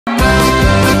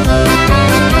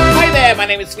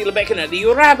name is Sylvester, the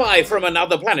Rabbi from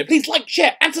another planet. Please like,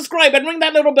 share, and subscribe, and ring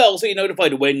that little bell so you're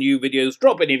notified when new videos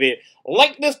drop. And if you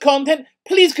like this content,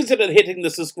 please consider hitting the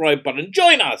subscribe button.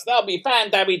 Join us. That'll be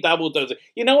fan-dabby-double-dozer.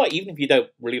 You know what? Even if you don't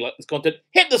really like this content,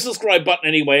 hit the subscribe button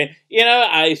anyway. You know,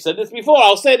 I said this before,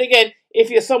 I'll say it again. If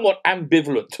you're somewhat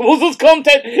ambivalent towards this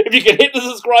content, if you can hit the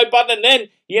subscribe button, and then,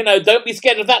 you know, don't be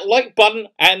scared of that like button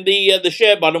and the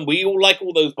share button. We all like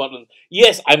all those buttons.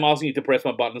 Yes, I'm asking you to press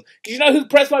my buttons. Because you know who's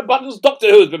pressed my buttons? Doctor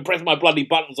Who has been pressing my bloody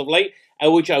buttons of late,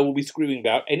 which I will be screaming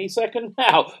about any second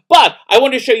now. But I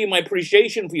want to show you my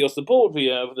appreciation for your support, for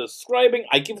the subscribing.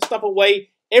 I give stuff away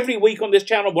every week on this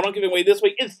channel. What I'm giving away this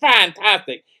week is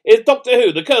fantastic. It's Doctor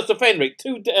Who, The Curse of Fenric,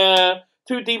 two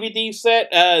DVD set.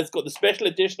 It's got the special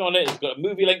edition on it. It's got a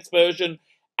movie-length version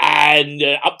and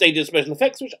updated special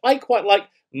effects, which I quite like.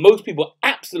 Most people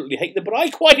absolutely hate them, but I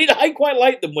quite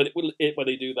like them when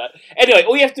they do that. Anyway,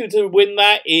 all you have to do to win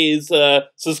that is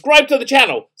subscribe to the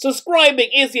channel. Subscribing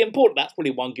is the important. That's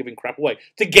really one giving crap away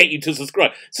to get you to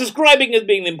subscribe. Subscribing is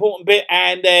being the important bit,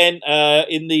 and then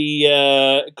in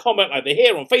the comment either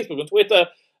here on Facebook and Twitter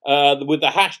with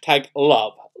the hashtag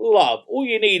love. All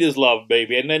you need is love,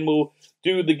 baby, and then we'll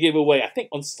do the giveaway, I think,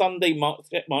 on Sunday, March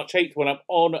 8th, when I'm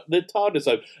on the TARDIS.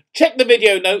 So check the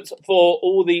video notes for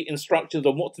all the instructions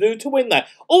on what to do to win that.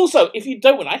 Also, if you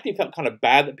don't win, I actually felt kind of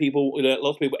bad that people,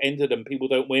 lots of people entered and people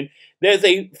don't win. There's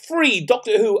a free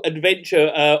Doctor Who adventure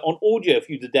on audio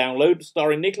for you to download,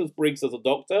 starring Nicholas Briggs as a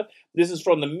Doctor. This is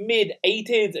from the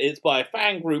mid-80s. It's by a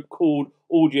fan group called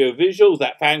Audio Visuals.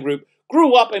 That fan group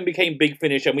grew up and became Big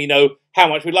Finish, and we know how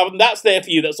much we love them. That's there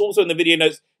for you. That's also in the video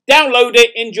notes. Download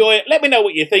it, enjoy it. Let me know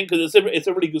what you think, because it's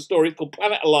a really good story. It's called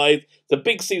Planet Alive. It's a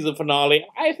big season finale.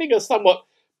 I think a somewhat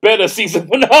better season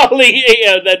finale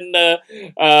than the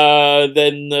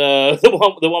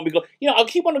one we got. You know, I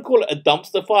keep wanting to call it a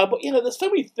dumpster fire, but you know, there's so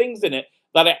many things in it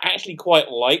that I actually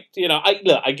quite liked. You know,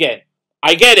 I get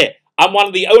it. I'm one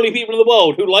of the only people in the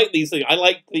world who like these things.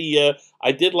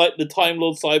 I did like the Time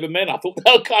Lord Cybermen. I thought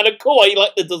they were kind of cool. I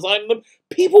like the design of them.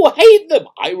 People hate them.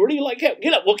 I really like it.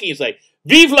 You know, what can you say?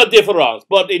 Vive la différence.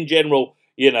 But in general,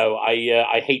 you know,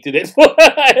 I hated it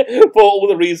for all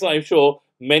the reasons I'm sure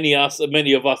many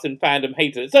of us in fandom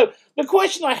hated it. So the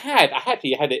question I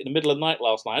actually had it in the middle of the night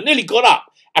last night. I nearly got up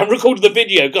and recorded the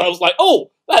video because I was like,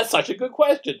 oh, that's such a good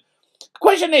question. The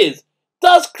question is,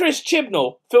 does Chris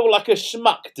Chibnall feel like a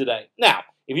schmuck today? Now,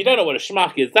 if you don't know what a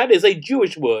schmuck is, that is a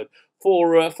Jewish word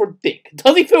for dick.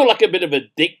 Does he feel like a bit of a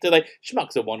dick today?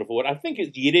 Schmuck's a wonderful word. I think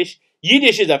it's Yiddish.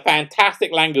 Yiddish is a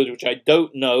fantastic language, which I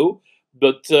don't know,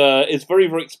 but it's very,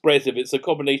 very expressive. It's a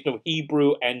combination of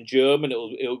Hebrew and German.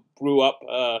 It grew up,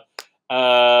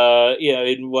 you know,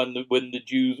 when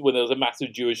there was a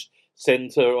massive Jewish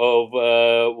center of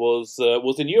was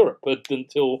in Europe, but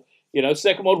until, you know,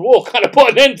 Second World War kind of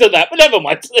put an end to that. But never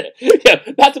mind. Yeah,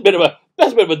 that's a bit of a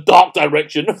dark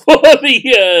direction for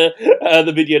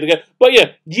the video to go. But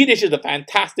yeah, Yiddish is a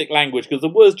fantastic language because the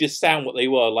words just sound what they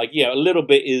were. Like, yeah, a little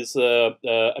bit is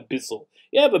abyssal.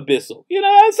 Yeah, abyssal. You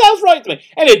know, it sounds right to me.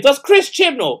 Anyway, does Chris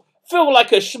Chibnall feel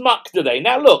like a schmuck today?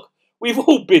 Now look, we've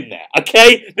all been there,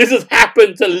 okay? This has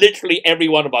happened to literally every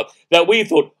one of us, that we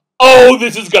thought, oh,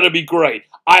 this is going to be great.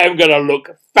 I am going to look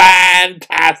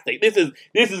fantastic. This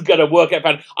is going to work out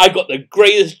fantastic. I got the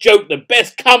greatest joke, the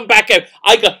best comeback ever.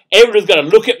 Everyone's going to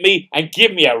look at me and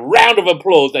give me a round of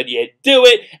applause. Then you do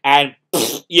it, and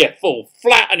you fall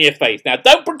flat on your face. Now,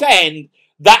 don't pretend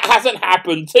that hasn't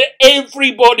happened to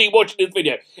everybody watching this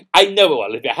video. I know,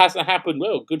 well, if it hasn't happened,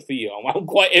 well, good for you. I'm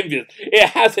quite envious.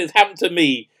 It's happened to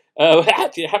me.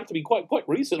 Actually, it happened to me quite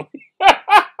recently.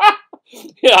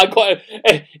 Yeah,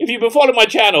 if you've been following my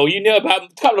channel, you know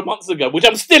about a couple of months ago, which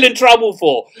I'm still in trouble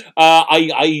for.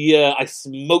 I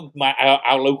smoked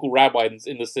our local rabbi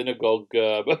in the synagogue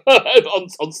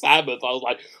on Sabbath. I was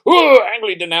like,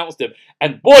 angrily denounced him,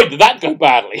 and boy, did that go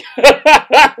badly.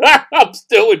 I'm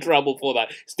still in trouble for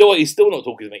that. He's still not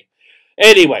talking to me.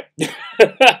 Anyway,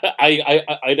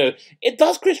 I know it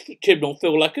does. Chris Chibnall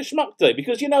feel like a schmuck today,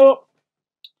 because you know what?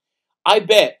 I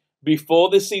bet before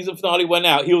this season finale went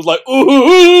out, he was like,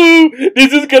 ooh,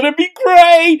 this is going to be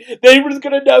great. Everyone's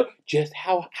going to know just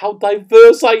how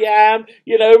diverse I am.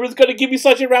 You know, everyone's going to give me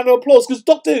such a round of applause. Because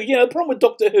Doctor Who, you know, the problem with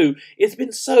Doctor Who, it's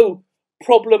been so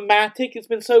problematic. It's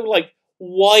been so, like,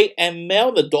 white and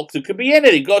male. The Doctor could be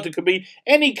anything. Doctor could be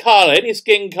any colour, any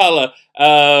skin colour,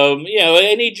 you know,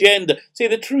 any gender. See,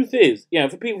 the truth is, you know,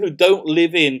 for people who don't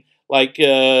live in, like,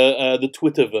 the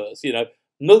Twitterverse, you know,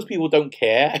 most people don't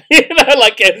care. You know,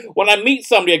 like when I meet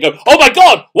somebody, I go, oh my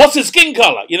God, what's his skin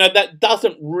color? You know, that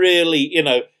doesn't really, you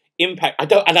know, impact.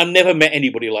 And I've never met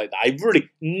anybody like that. I've really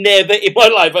never in my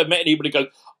life I've met anybody who goes,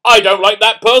 I don't like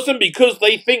that person because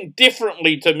they think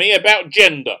differently to me about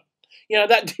gender. You know,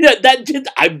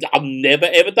 I've never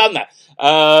ever done that.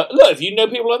 Look, if you know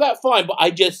people like that, fine. But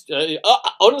I just,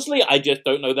 honestly, I just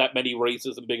don't know that many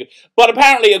racists and bigots. But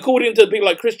apparently, according to people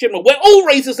like Chris Chibnall, we're all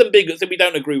racists and bigots and we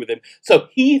don't agree with him. So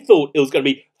he thought it was going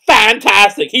to be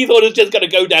fantastic. He thought it was just going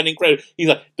to go down incredible. He's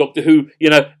like, Doctor Who, you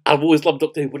know, I've always loved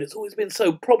Doctor Who, but it's always been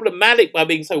so problematic by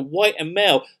being so white and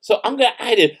male. So I'm going to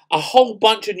add in a whole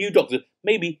bunch of new Doctors,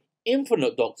 maybe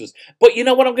infinite Doctors. But you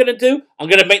know what I'm going to do? I'm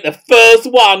going to make the first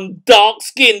one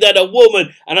dark-skinned and a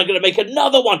woman, and I'm going to make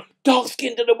another one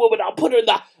dark-skinned and a woman. I'll put her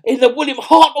in the William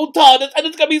Hartnell TARDIS, and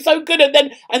it's going to be so good. And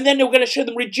then they're going to show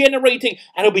them regenerating,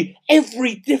 and it'll be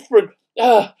every different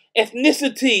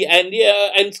ethnicity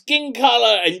and skin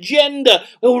color and gender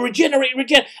will regenerate,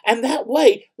 and that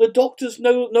way the Doctor's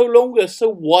no longer so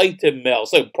white and male,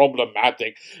 so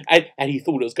problematic. And he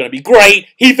thought it was going to be great.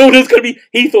 He thought he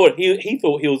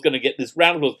was going to get this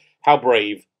round of applause. How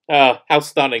brave! How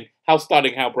stunning!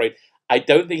 How brave! I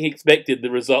don't think he expected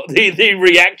the result, the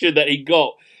reaction that he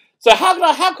got. So how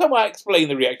can I explain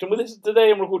the reaction? Well,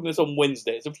 today I'm recording this on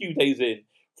Wednesday. It's a few days in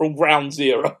from Ground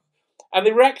Zero. And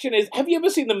the reaction is, have you ever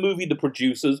seen the movie The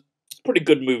Producers? It's a pretty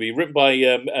good movie, written by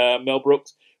Mel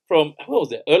Brooks from, what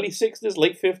was it, early 60s,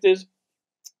 late 50s?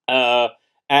 No,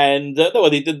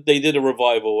 they did a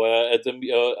revival as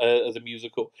a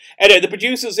musical. Anyway, The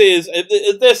Producers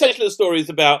essentially the story is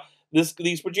about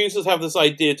these producers have this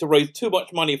idea to raise too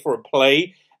much money for a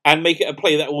play and make it a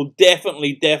play that will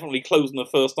definitely close on the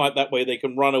first night. That way they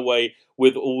can run away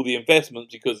with all the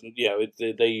investments because, you know, it's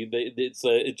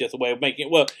just a way of making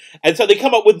it work. And so they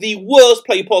come up with the worst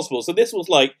play possible. So this was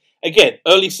like, again,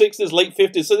 early 60s, late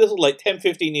 50s. So this was like 10,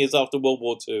 15 years after World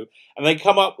War II. And they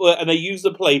come up and they use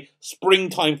the play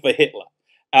Springtime for Hitler.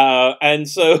 And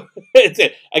so, it's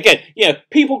it. Again, you know,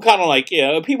 people kind of like, you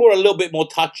know, people are a little bit more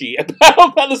touchy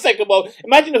about the Second World War.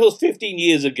 Imagine if it was 15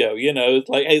 years ago, you know, it's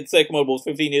like, hey, the Second World War was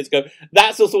 15 years ago.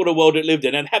 That's the sort of world it lived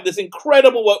in, and had this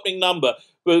incredible opening number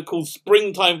called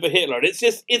Springtime for Hitler. And it's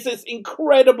this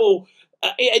incredible,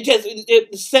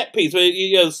 set piece where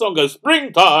the song goes,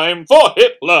 Springtime for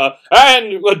Hitler,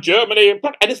 and Germany, and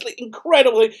it's like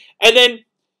incredible. And then,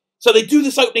 so they do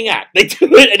this opening act. They do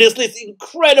it, and it's this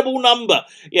incredible number.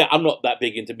 Yeah, I'm not that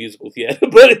big into musical theatre,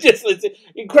 but it's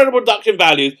incredible production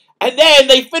values. And then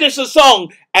they finish the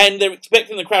song, and they're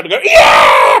expecting the crowd to go,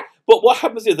 yeah! But what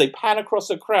happens is they pan across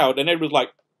the crowd, and everyone's like,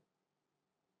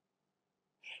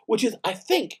 which is, I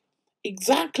think,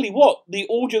 exactly what the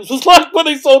audience was like when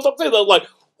they saw something. They were like,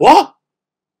 what?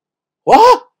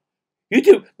 What? You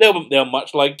two, they're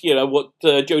much like, you know, what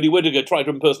Jodie Whittaker tried to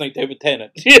impersonate David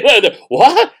Tennant. You know,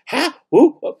 what? How?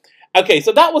 Ooh. Okay,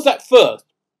 so that was at first.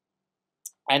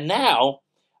 And now,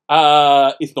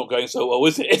 it's not going so well,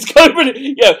 is it? It's going pretty,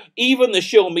 you know, even the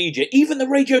show media, even the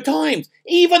Radio Times,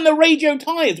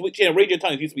 which, you know, Radio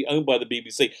Times used to be owned by the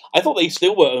BBC. I thought they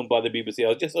still were owned by the BBC. I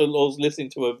was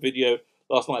listening to a video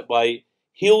last night by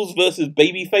Heels versus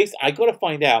Babyface. I got to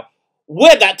find out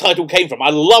where that title came from. I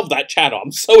love that channel.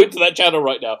 I'm so into that channel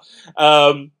right now.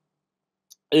 Where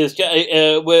he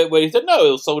said, no,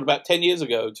 it was sold about 10 years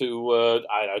ago to,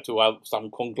 I don't know, to some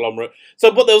conglomerate.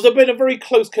 So, but there's been a very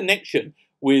close connection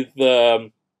with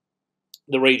the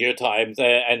Radio Times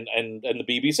and the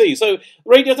BBC. So,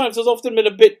 Radio Times has often been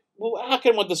a bit, well, how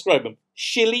can one describe them?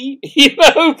 Shilly, you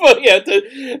know, but, yeah,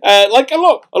 like a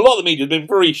lot of the media has been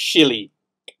very shilly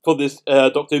for this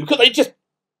Doctor Who, because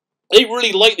they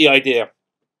really like the idea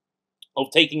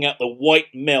of taking out the white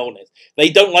maleness. They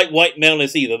don't like white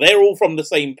maleness either. They're all from the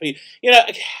same people, you know.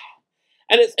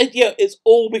 And it's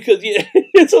all because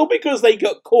it's all because they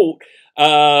got caught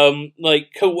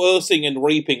like coercing and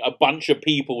raping a bunch of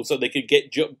people so they could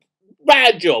get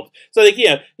bad jobs. So they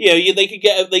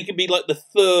they could be like the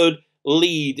third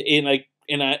lead in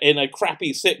a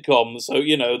crappy sitcom. So,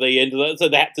 you know, they ended up, so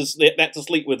they had to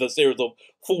sleep with a series of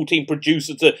 14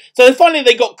 producers. So finally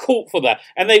they got caught for that.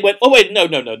 And they went, oh wait, no,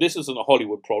 this isn't a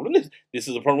Hollywood problem. This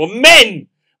is a problem with men.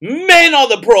 Men are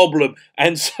the problem.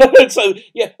 And so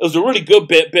yeah, it was a really good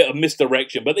bit of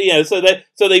misdirection. But, you know, so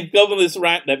they've gone on this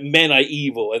rant that men are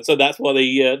evil. And so that's why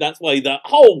the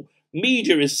whole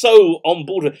media is so on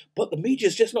board, but the media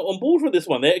is just not on board for this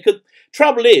one. Because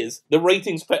trouble is, the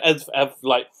ratings have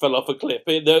like fell off a cliff.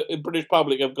 The British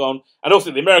public have gone, and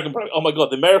also the American public. Oh my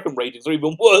God, the American ratings are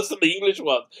even worse than the English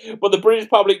ones. But the British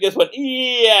public just went,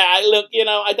 yeah, look, you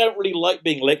know, I don't really like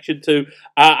being lectured to.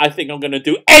 I think I'm going to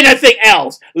do anything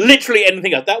else, literally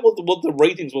anything else. That was what the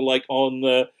ratings were like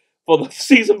on for the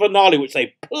season finale, which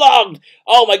they plugged.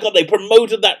 Oh my God, they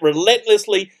promoted that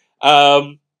relentlessly.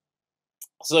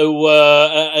 So,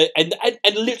 and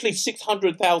literally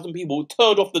 600,000 people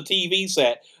turned off the TV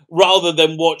set rather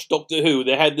than watch Doctor Who.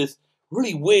 They had this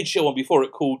really weird show on before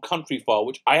it called Country File,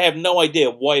 which I have no idea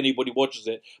why anybody watches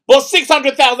it. But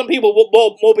 600,000 people,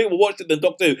 more people watched it than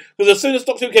Doctor Who. Because as soon as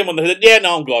Doctor Who came on, they said, yeah,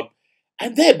 no, I'm gone.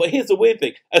 And then, but here's the weird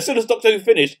thing. As soon as Doctor Who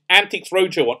finished, Antiques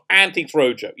Roadshow on Antiques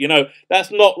Roadshow. You know,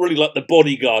 that's not really like The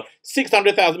Bodyguard.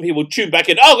 600,000 people tune back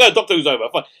in. Oh, no, Doctor Who's over.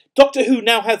 Fine. Doctor Who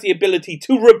now has the ability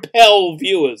to repel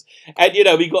viewers. And, you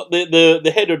know, we got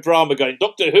the head of drama going,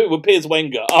 Doctor Who with Piers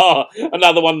Wenger. Ah,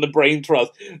 another one in the brain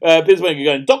trust. Piers Wenger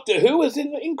going, Doctor Who is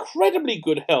in incredibly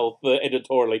good health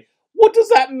editorially. What does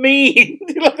that mean?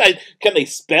 Can they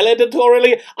spell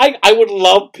editorially? I would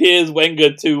love Piers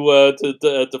Wenger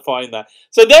to find that.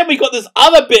 So then we got this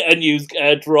other bit of news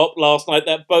drop last night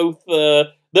that both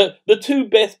the two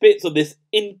best bits of this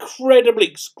incredibly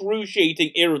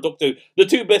excruciating era of Doctor Who, the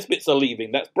two best bits are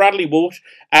leaving. That's Bradley Walsh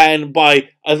and by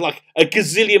like a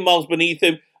gazillion miles beneath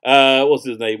him, what's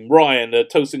his name? Ryan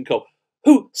Tosin Cole,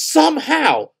 who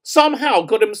somehow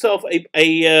got himself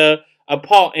a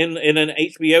part in an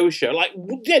HBO show. Like,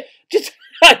 just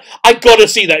I gotta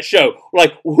see that show.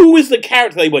 Like, who is the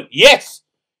character? They went, yes,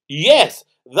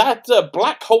 that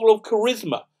black hole of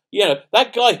charisma. You know,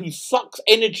 that guy who sucks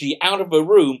energy out of a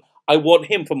room. I want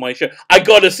him for my show. I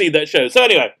gotta see that show. So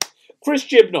anyway, Chris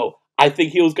Chibnall. I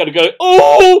think he was going to go,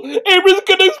 oh, everyone's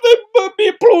going to be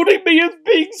applauding me as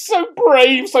being so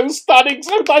brave, so stunning,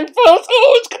 so diverse.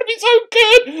 Oh, it's going to be so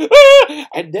good. Ah!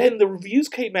 And then the reviews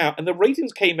came out and the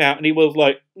ratings came out and he was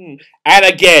like, And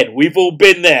again, we've all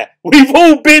been there. We've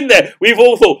all been there. We've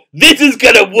all thought, this is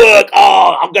going to work.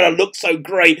 Oh, I'm going to look so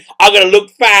great. I'm going to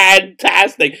look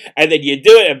fantastic. And then you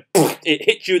do it and poof, it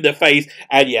hits you in the face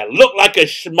and you look like a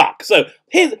schmuck. So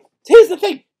here's the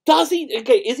thing. Is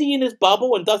he in his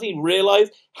bubble and does he realize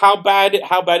how bad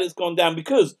it's gone down?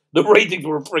 Because the ratings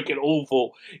were freaking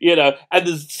awful, you know, and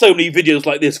there's so many videos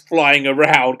like this flying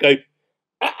around going,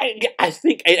 I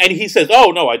think, and he says,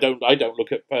 oh no, I don't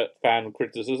look at fan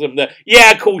criticism.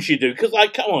 Yeah, of course you do, because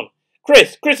like, come on,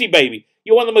 Chrissy baby,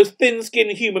 you're one of the most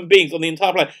thin-skinned human beings on the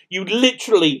entire planet. You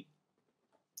literally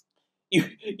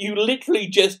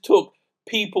just took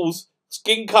people's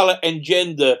skin color and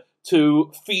gender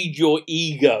to feed your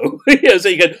ego. So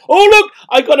you go, oh look,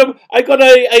 I got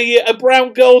a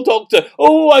brown girl doctor.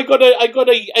 Oh, I got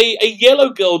a yellow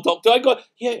girl doctor. I know.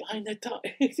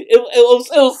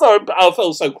 I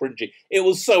felt so cringy. It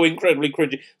was so incredibly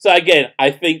cringy. So again,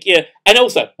 I think and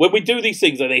also when we do these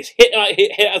things and they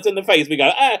hit us in the face, we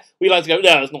go, we like to go,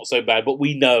 no, it's not so bad, but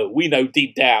we know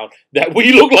deep down that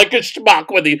we look like a schmuck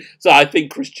so I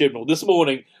think Chris Chibnall this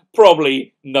morning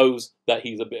probably knows that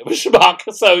he's a bit of a schmuck.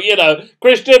 So, you know,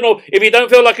 Chris Chibnall, if you don't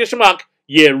feel like a schmuck,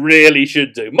 you really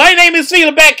should do. My name is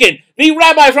Sheila Beckin, the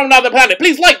Rabbi from another planet.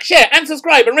 Please like, share, and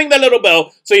subscribe, and ring that little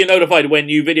bell so you're notified when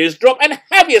new videos drop, and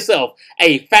have yourself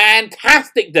a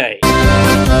fantastic day.